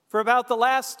For about the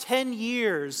last 10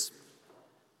 years,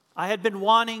 I had been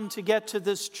wanting to get to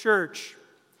this church,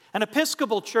 an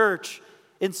Episcopal church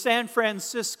in San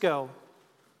Francisco,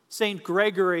 St.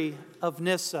 Gregory of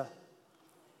Nyssa.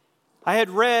 I had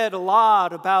read a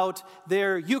lot about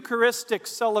their Eucharistic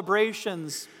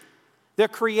celebrations, their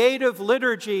creative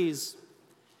liturgies,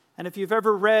 and if you've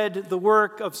ever read the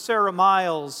work of Sarah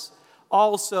Miles,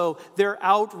 also their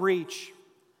outreach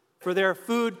for their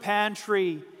food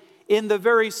pantry in the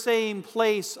very same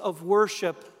place of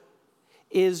worship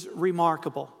is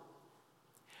remarkable.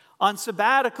 On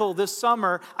sabbatical this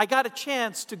summer, I got a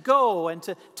chance to go and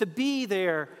to be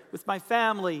there with my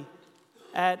family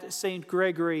at St.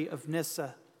 Gregory of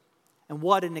Nyssa. And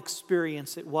what an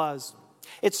experience it was.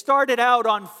 It started out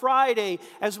on Friday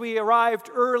as we arrived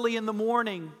early in the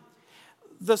morning.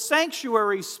 The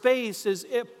sanctuary space is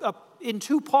in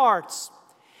two parts.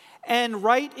 And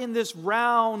right in this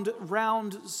round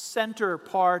center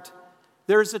part,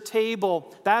 there's a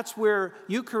table. That's where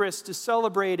Eucharist is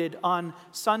celebrated on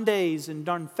Sundays and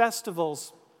on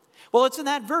festivals. Well, it's in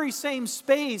that very same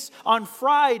space on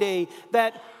Friday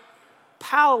that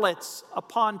pallets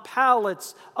upon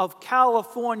pallets of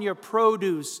California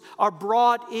produce are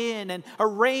brought in and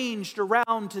arranged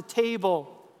around the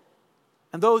table.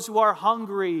 And those who are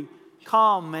hungry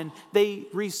come and they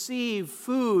receive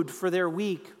food for their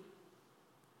week.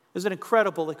 It was an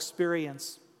incredible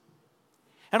experience.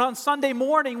 And on Sunday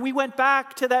morning, we went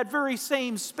back to that very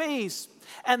same space.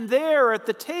 And there at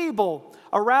the table,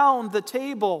 around the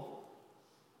table,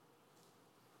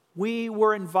 we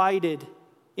were invited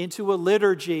into a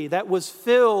liturgy that was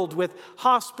filled with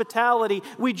hospitality.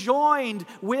 We joined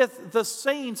with the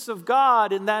saints of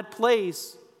God in that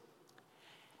place.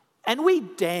 And we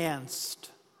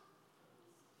danced.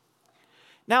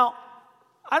 Now,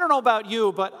 I don't know about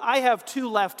you, but I have two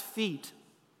left feet.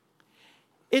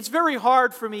 It's very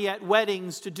hard for me at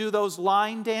weddings to do those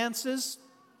line dances.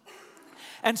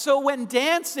 And so when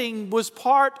dancing was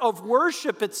part of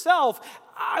worship itself,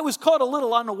 I was caught a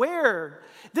little unaware.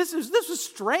 This was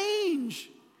strange.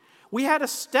 We had to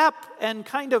step and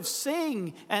kind of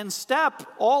sing and step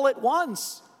all at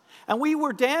once. And we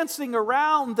were dancing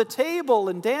around the table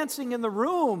and dancing in the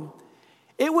room.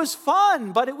 It was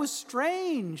fun, but it was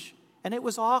strange and it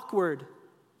was awkward.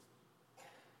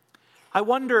 I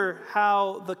wonder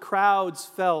how the crowds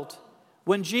felt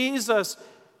when Jesus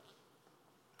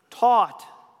taught,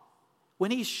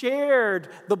 when he shared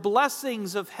the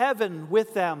blessings of heaven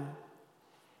with them.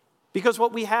 Because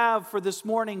what we have for this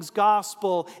morning's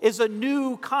gospel is a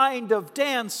new kind of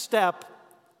dance step.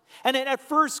 And it at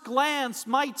first glance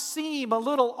might seem a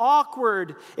little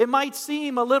awkward. It might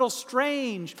seem a little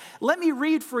strange. Let me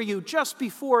read for you just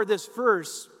before this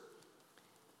verse.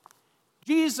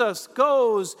 Jesus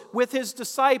goes with his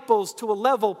disciples to a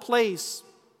level place.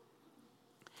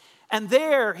 And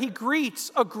there he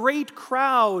greets a great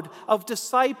crowd of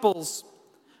disciples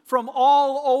from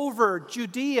all over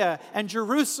Judea and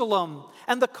Jerusalem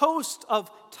and the coast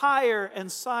of Tyre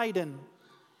and Sidon.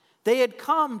 They had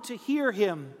come to hear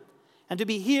him and to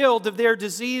be healed of their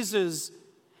diseases,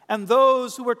 and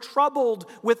those who were troubled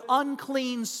with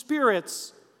unclean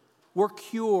spirits were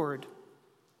cured.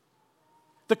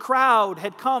 The crowd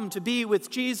had come to be with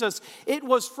Jesus. It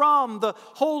was from the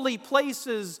holy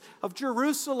places of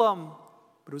Jerusalem,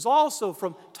 but it was also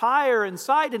from Tyre and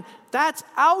Sidon. That's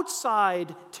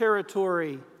outside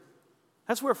territory.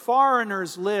 That's where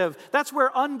foreigners live. That's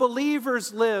where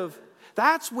unbelievers live.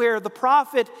 That's where the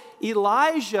prophet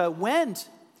Elijah went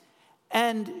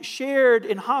and shared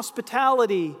in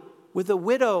hospitality with a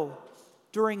widow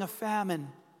during a famine.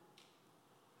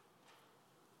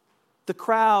 The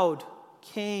crowd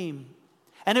came,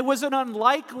 and it was an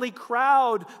unlikely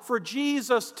crowd for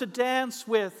Jesus to dance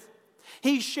with.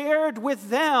 He shared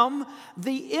with them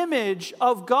the image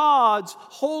of God's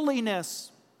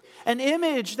holiness, an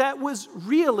image that was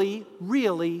really,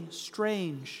 really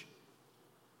strange.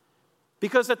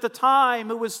 Because at the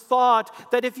time it was thought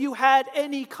that if you had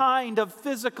any kind of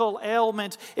physical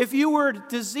ailment, if you were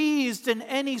diseased in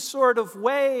any sort of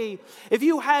way, if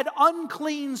you had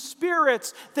unclean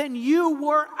spirits, then you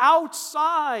were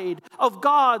outside of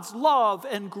God's love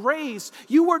and grace.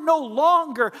 You were no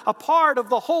longer a part of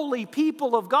the holy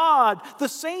people of God, the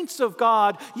saints of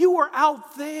God. You were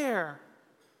out there.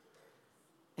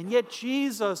 And yet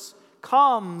Jesus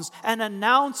comes and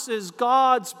announces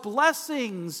God's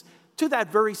blessings to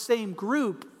that very same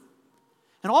group.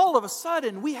 And all of a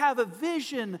sudden, we have a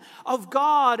vision of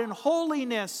God and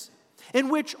holiness in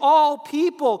which all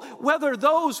people, whether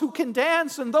those who can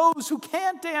dance and those who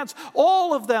can't dance,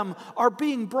 all of them are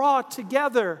being brought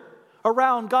together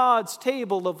around God's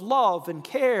table of love and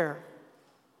care.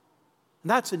 And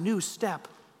that's a new step.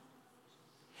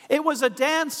 It was a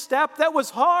dance step that was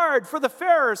hard for the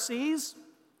Pharisees.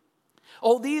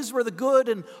 Oh, these were the good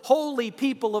and holy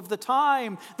people of the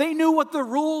time. They knew what the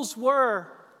rules were.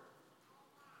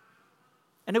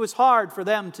 And it was hard for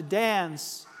them to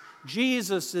dance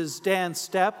Jesus' dance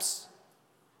steps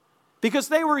because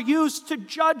they were used to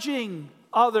judging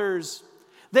others.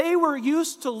 They were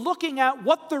used to looking at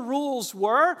what the rules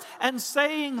were and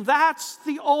saying that's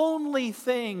the only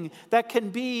thing that can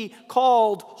be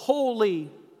called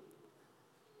holy.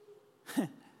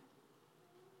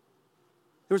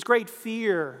 There was great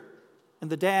fear in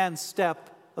the dance step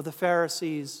of the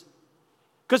Pharisees.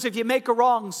 Because if you make a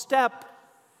wrong step,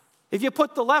 if you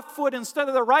put the left foot instead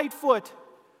of the right foot,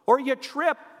 or you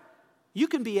trip, you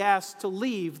can be asked to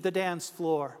leave the dance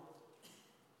floor.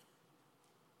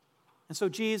 And so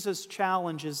Jesus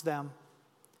challenges them.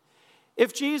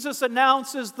 If Jesus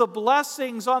announces the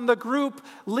blessings on the group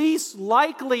least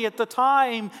likely at the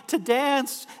time to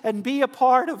dance and be a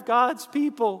part of God's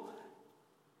people,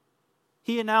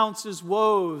 he announces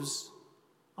woes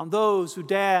on those who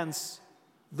dance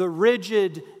the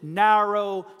rigid,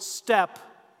 narrow step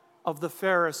of the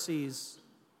Pharisees.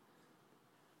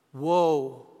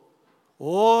 Woe.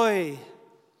 Oi.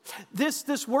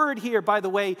 This word here, by the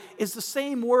way, is the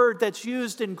same word that's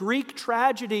used in Greek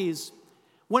tragedies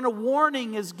when a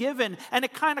warning is given and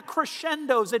it kind of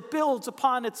crescendos, it builds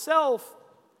upon itself.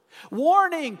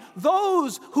 Warning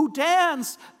those who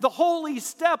dance the holy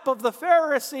step of the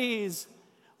Pharisees.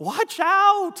 Watch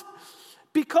out!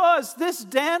 Because this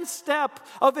dance step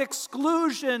of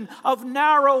exclusion, of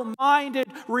narrow-minded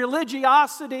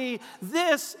religiosity,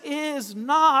 this is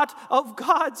not of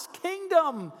God's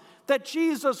kingdom that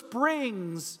Jesus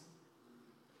brings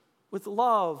with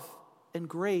love and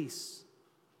grace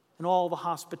and all the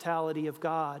hospitality of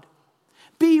God.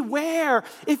 Beware,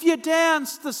 if you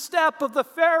dance the step of the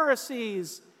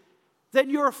Pharisees, then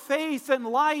your faith and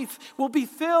life will be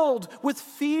filled with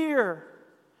fear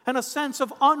and a sense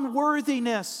of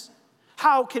unworthiness.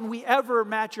 How can we ever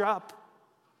match up?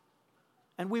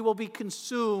 And we will be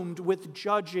consumed with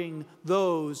judging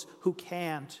those who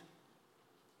can't.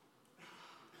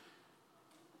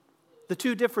 The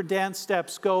two different dance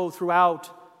steps go throughout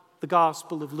the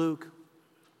Gospel of Luke.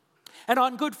 And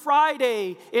on Good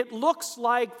Friday, it looks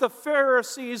like the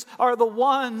Pharisees are the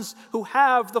ones who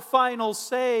have the final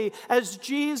say as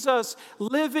Jesus,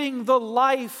 living the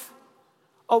life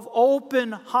of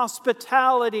open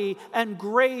hospitality and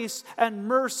grace and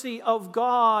mercy of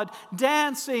God,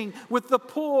 dancing with the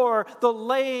poor, the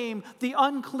lame, the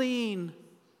unclean.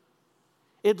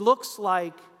 It looks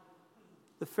like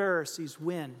the Pharisees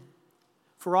win.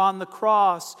 For on the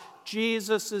cross,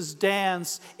 Jesus'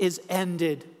 dance is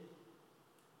ended.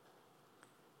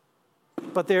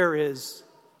 But there is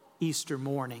Easter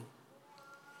morning.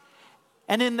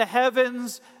 And in the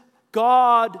heavens,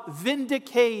 God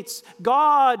vindicates.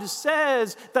 God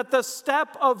says that the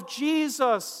step of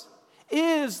Jesus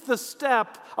is the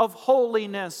step of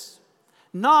holiness,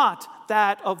 not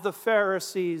that of the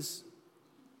Pharisees.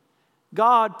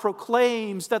 God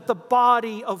proclaims that the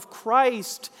body of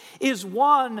Christ is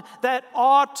one that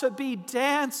ought to be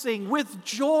dancing with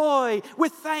joy,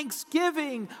 with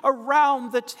thanksgiving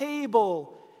around the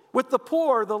table, with the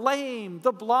poor, the lame,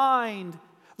 the blind,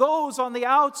 those on the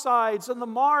outsides and the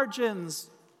margins.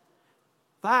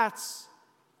 That's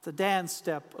the dance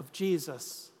step of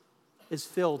Jesus is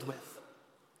filled with.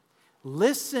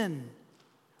 Listen,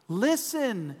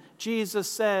 Jesus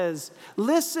says.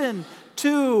 Listen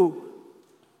to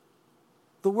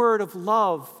the word of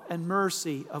love and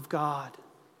mercy of God.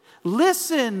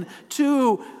 Listen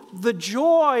to the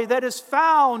joy that is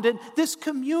found in this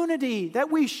community that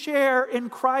we share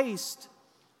in Christ.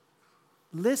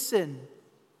 Listen.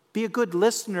 Be a good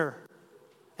listener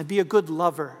and be a good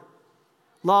lover.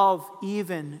 Love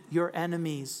even your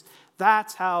enemies.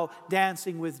 That's how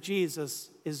dancing with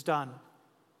Jesus is done.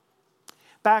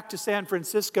 Back to San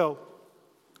Francisco.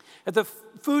 At the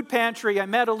food pantry, I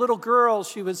met a little girl.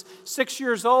 She was 6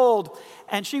 years old,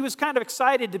 and she was kind of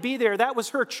excited to be there. That was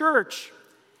her church.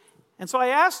 And so I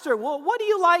asked her, well, what do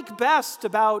you like best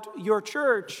about your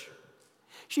church?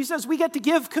 She says, we get to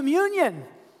give communion.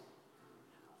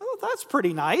 Oh, that's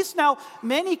pretty nice. Now,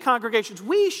 many congregations,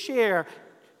 we share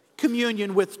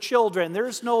communion with children.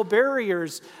 There's no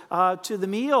barriers to the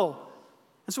meal.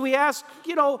 And so we ask,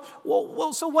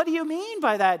 well, so what do you mean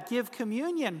by that, give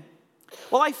communion?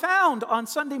 Well, I found on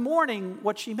Sunday morning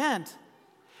what she meant.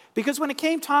 Because when it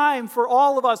came time for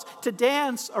all of us to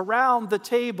dance around the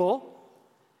table,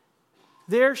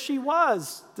 there she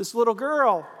was, this little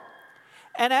girl.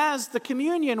 And as the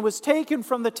communion was taken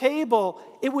from the table,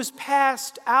 it was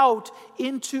passed out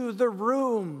into the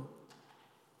room.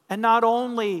 And not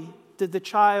only did the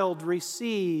child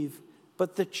receive,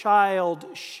 but the child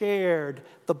shared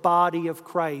the body of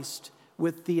Christ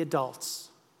with the adults.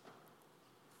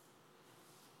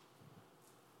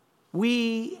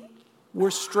 We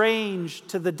were strange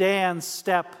to the dance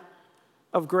step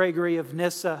of Gregory of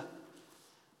Nyssa,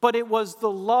 but it was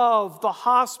the love, the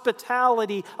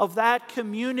hospitality of that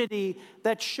community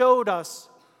that showed us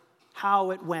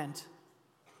how it went,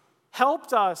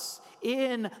 helped us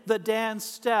in the dance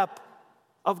step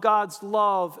of God's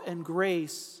love and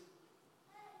grace,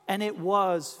 and it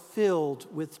was filled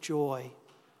with joy.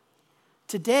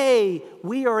 Today,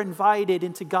 we are invited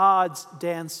into God's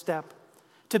dance step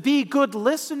to be good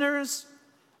listeners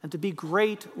and to be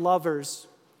great lovers,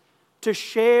 to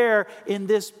share in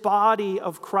this body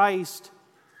of Christ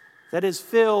that is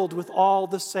filled with all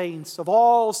the saints of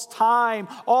all time,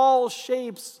 all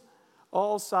shapes,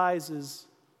 all sizes,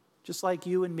 just like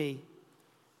you and me.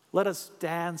 Let us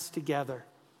dance together,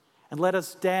 and let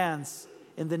us dance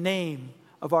in the name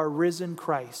of our risen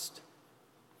Christ.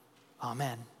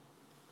 Amen.